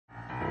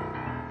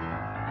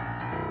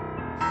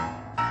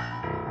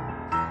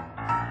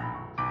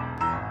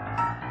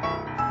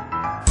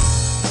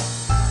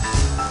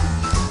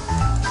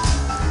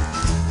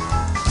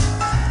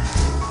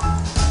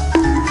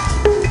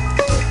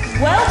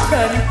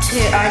welcome to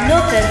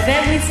another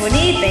very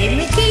funny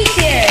Baby McKee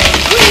Show.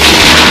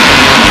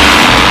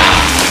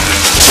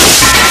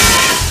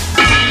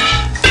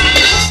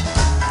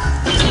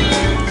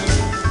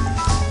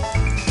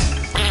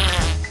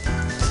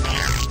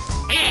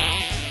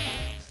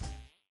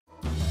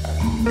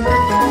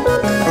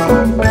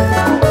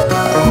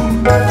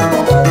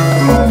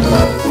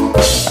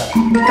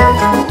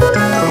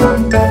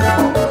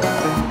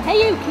 Hey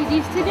you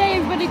kiddies, today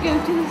I'm going to go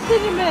to the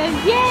cinema,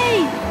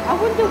 yay! I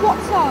wonder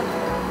what's on.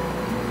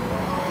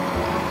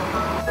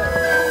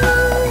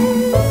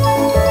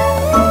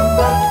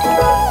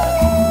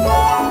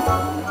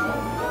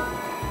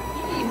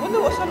 I wonder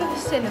what's on at the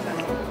cinema.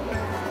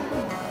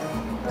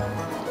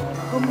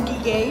 Hungry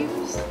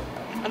Games.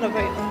 I'm not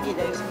very hungry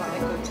though, so I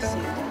might go to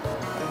see that.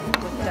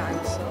 Good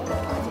dinosaur, I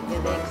didn't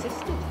know they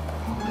existed.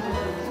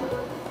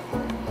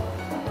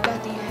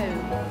 Daddy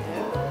Home,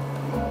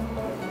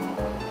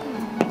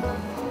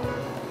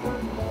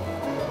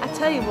 I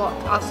tell you what,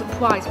 I'll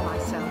surprise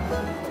myself.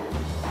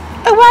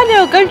 Oh, I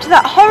know, going to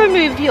that horror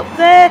movie up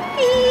there.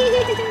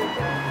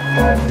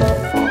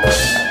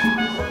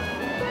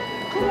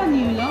 Come on,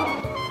 you lot.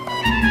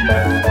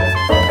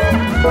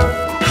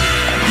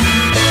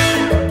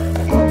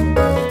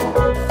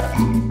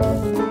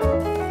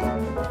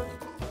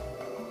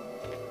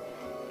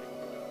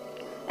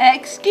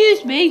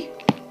 Excuse me.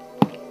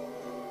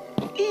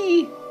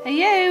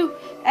 Hello.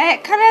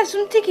 Can I have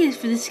some tickets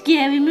for the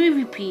scary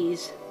movie,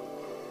 please?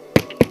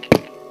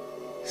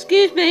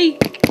 Excuse me.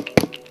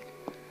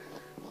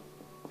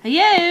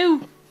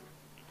 Hello.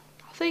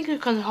 I think I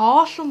can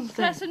hear something.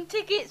 Can I have some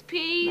tickets,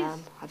 please?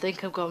 I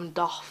think I'm going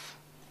deaf.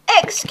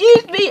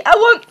 Excuse me. I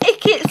want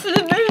tickets for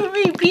the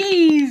movie,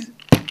 please.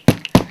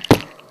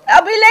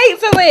 I'll be late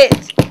for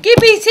it. Give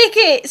me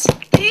tickets.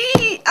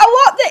 I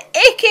want the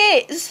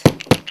tickets.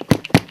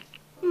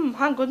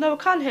 Hang on, no, I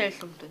can hear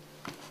something.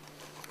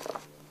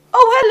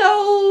 Oh,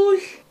 hello.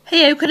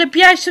 Hey, could I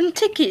buy some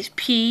tickets,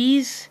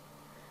 please?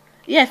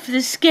 Yeah, for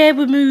the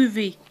scary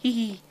movie.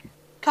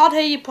 Can't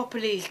hear you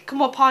properly.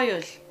 Come up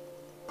higher.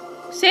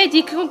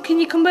 Sadie, can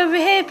you come over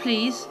here,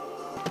 please?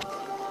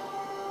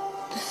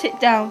 Just sit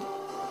down.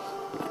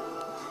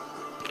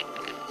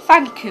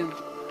 Thank you.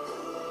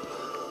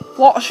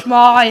 Wash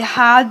my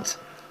hand.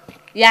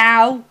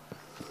 Yow.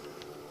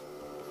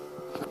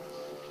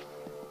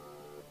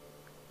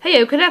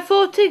 Hey, can I have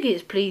 4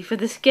 tickets, please, for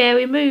the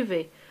scary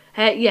movie?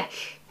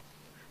 Yes.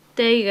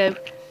 There you go.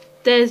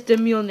 There's the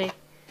money.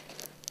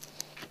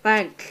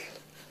 Thanks.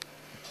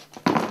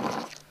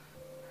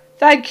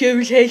 Thank you,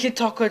 here's your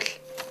chocolate.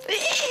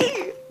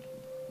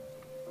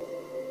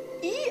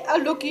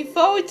 I'm looking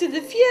forward to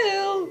the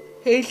film.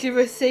 Here's your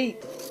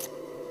receipt.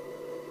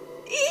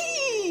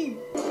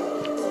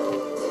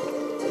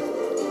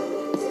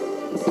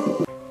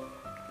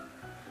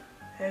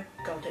 Oh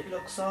God, it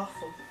looks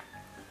awful.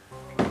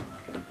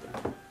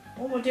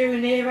 What am I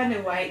doing here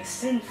anyway? It's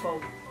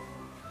sinful.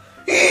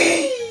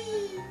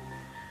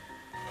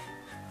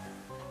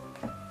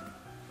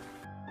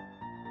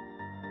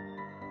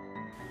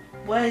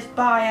 Where's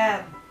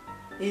Bayam?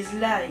 He's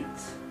late.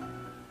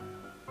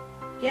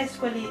 Yes,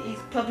 well he's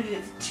probably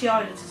at the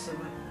toilet or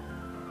something.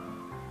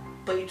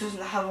 But he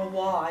doesn't have a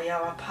Y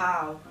or a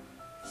POW.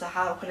 So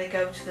how can I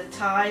go to the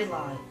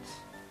toilet?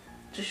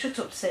 Just shut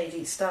up,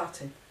 Sadie, it's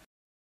starting.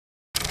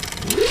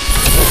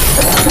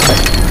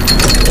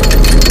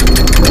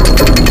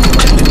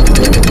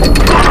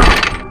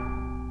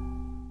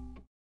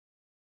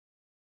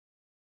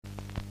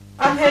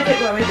 I'm here,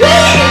 don't worry.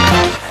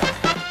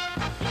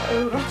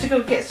 I'll have to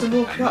go get some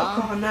more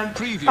popcorn and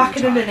back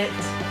in a minute.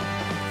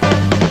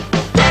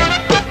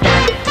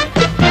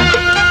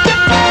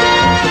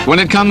 When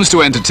it comes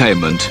to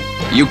entertainment,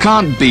 you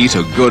can't beat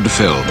a good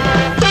film.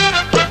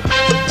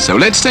 So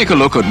let's take a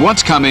look at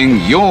what's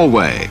coming your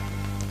way.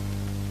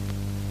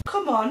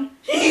 Come on.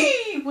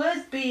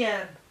 Where's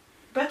BM?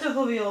 Better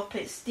hurry up,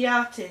 it's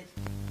started.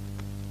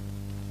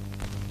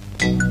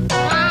 Come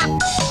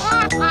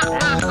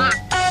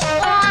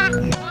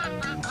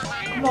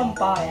on,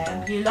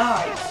 Bayam, you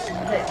like.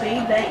 Let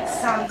me late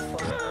Sanford.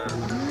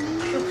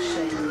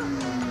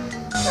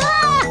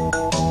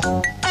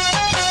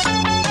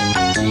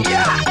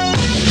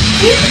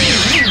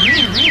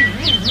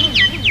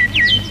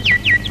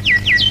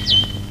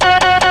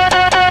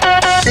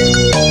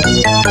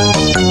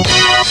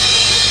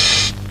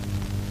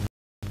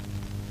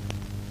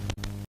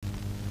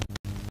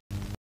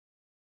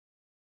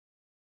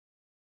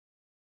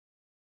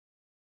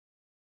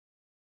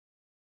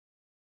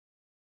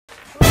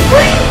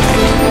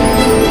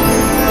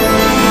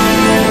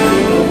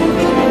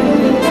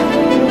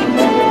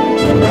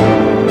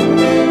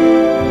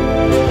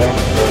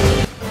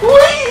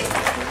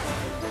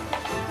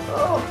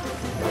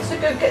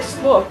 Get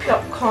some more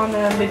popcorn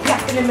and I'll be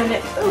back in a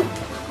minute. Ooh.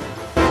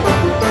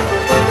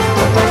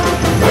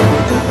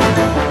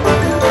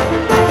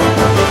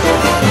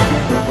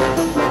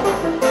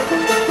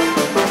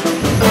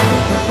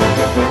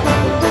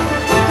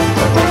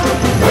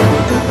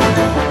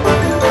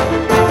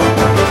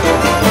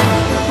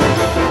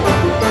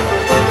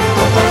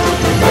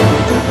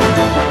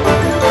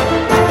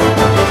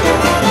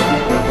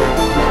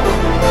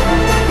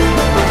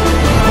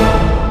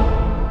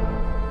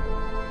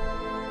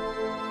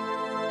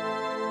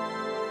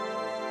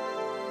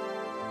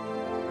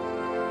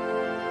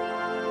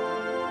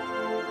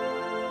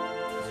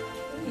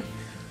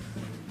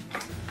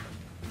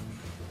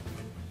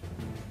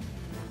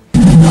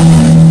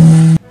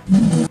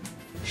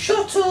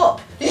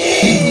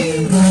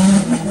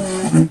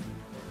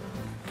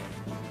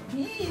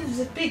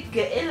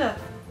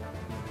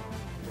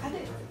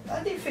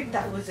 didn't think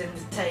that was in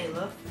the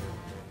trailer.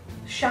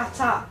 Shut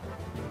up.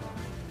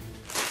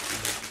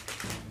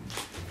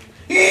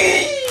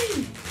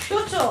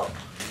 Shut up.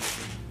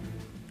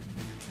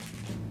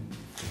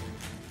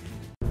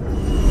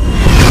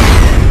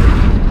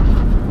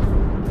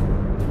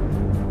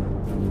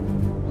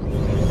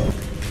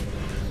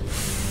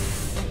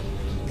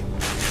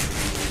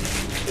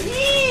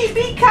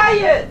 Be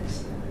quiet.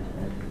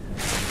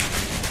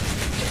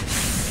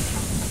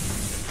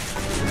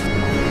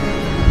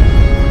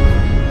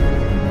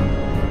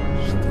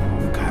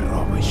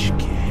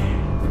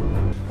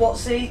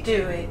 What's he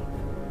doing?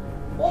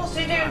 What's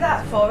he doing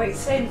that for? It's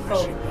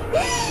sinful.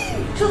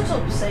 Shut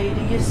up,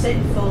 Sadie, you're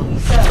sinful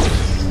yourself.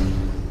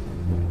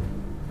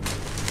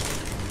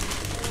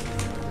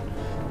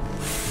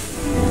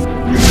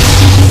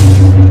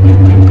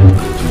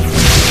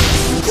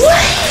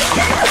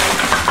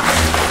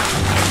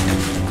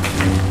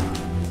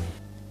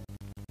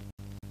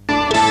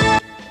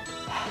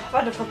 I've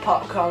had enough of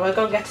popcorn, I'll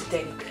go and get a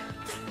drink.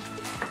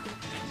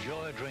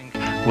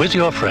 With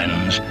your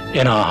friends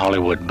in a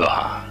Hollywood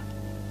bar.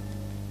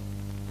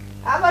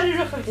 I've had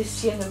enough of this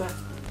cinema.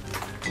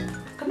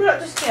 Can we not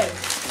just go?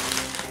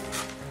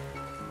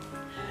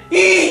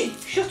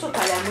 Shut up,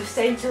 Ellen, we're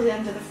staying till the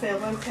end of the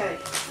film, okay?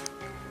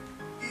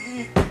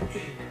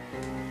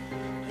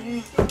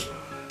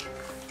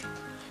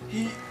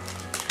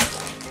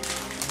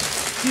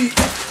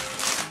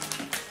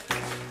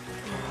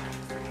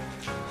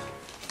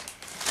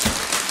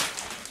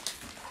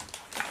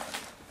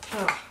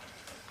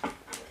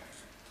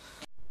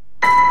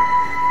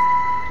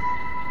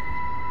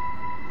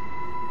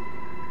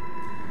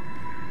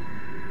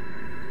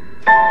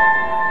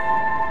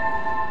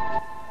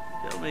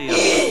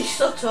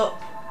 Shut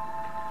up.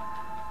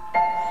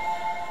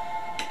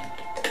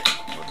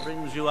 What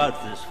brings you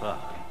out this far?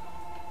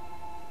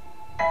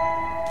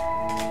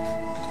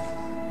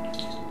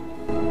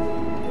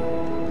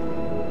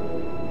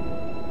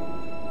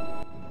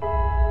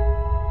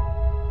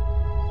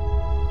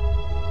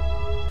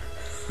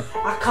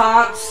 I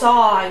can't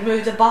sigh.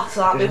 Move the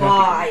bottle at me.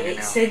 Why?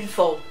 It's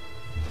sinful.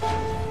 I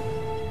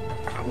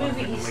want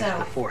to link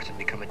the Force and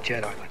become a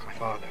Jedi like my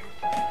father.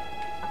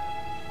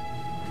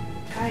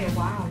 Okay,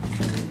 wow.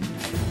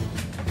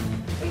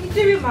 What are you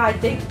doing, my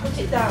dick? Put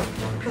it down.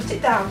 Put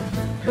it down.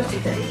 Put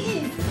it down.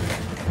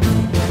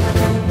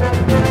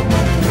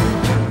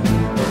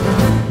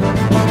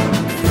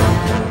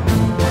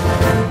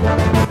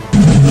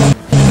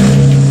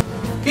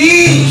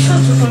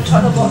 Shut up, I'm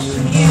trying to watch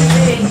some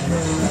music.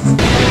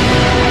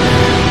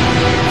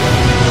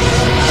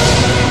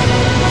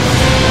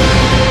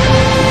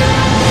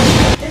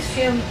 This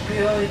film,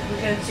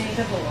 we're going to see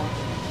another one.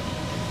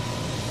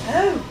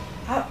 Oh,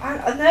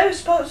 I know I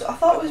thought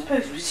it was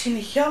supposed to be seeing a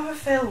horror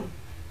film.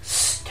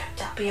 Don't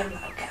tell me I'm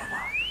not getting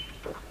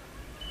on.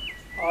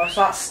 Oh, it's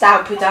like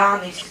Stout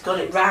down, he's got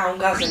it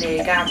round, hasn't he,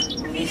 again,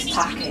 with his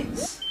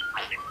tackets.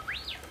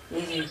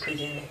 He's stupid, isn't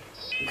he?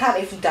 You can't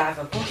even dive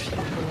a bush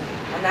properly.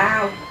 And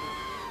now,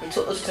 he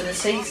took us to the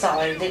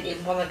seaside and didn't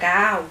even want to go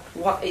out. He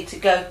wanted to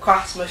go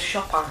Christmas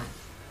shopping.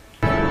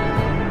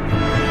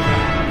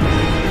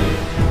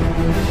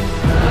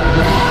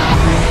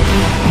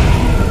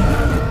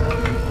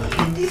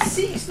 This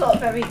seat's not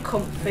very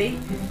comfy.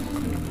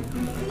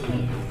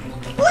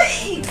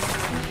 Please!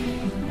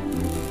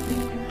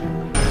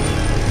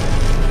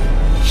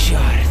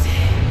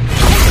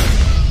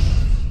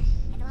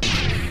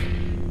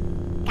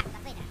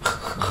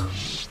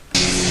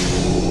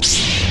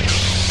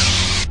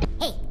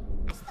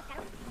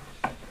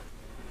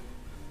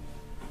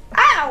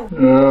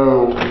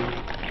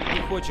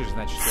 Не хочешь,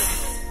 значит, что?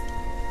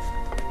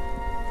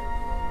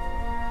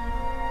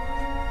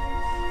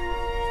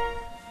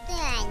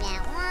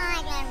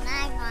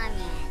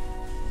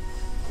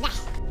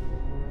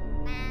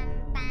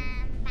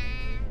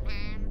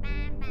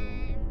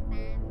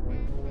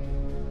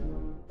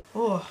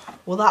 Oh,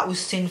 well that was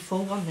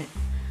sinful, wasn't it?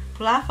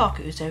 Well, I thought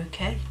it was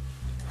okay.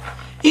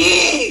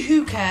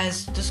 Who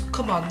cares? Just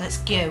come on, let's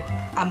go.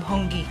 I'm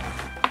hungry.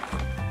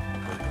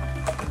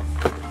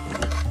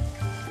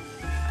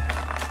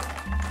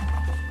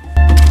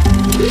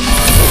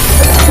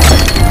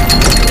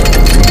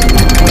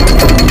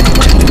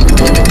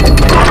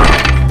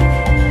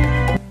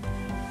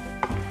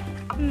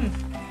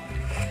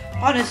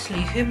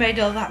 Honestly, who made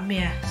all that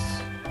mess?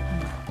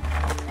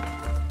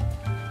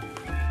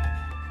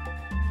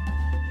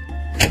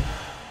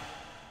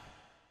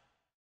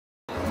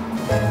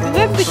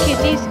 Remember,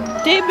 kiddies,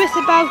 don't mess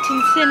about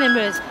in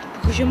cinemas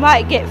because you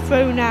might get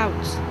thrown out.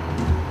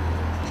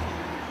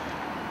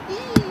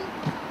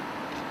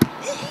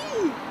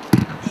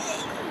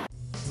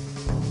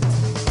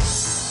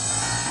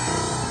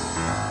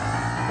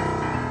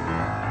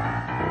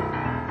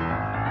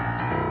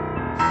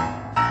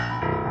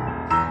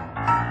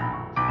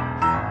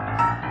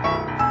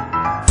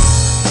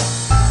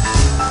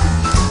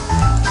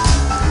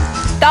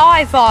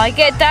 Diver,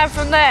 get down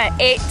from there.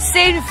 It's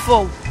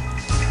sinful.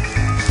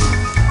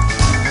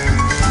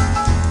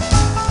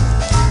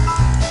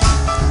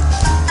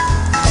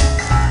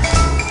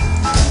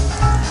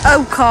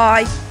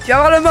 Okay,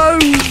 Geronimo!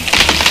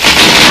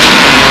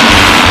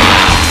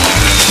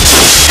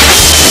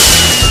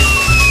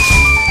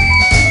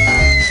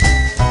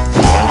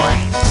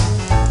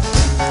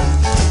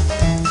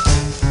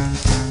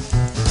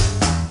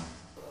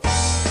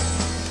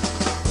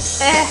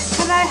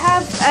 Can I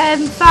have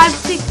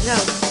 5 tickets? No.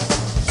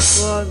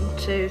 1,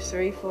 2,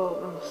 3, 4.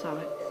 Oh,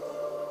 sorry.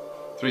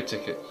 3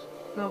 tickets.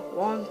 No,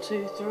 1,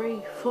 2,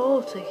 3,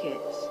 4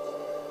 tickets.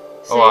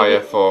 Oh, yeah,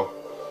 4.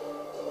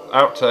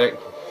 Outtake.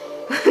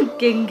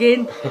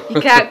 Gingin, you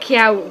can't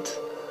count.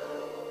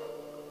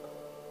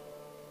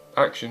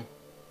 Action.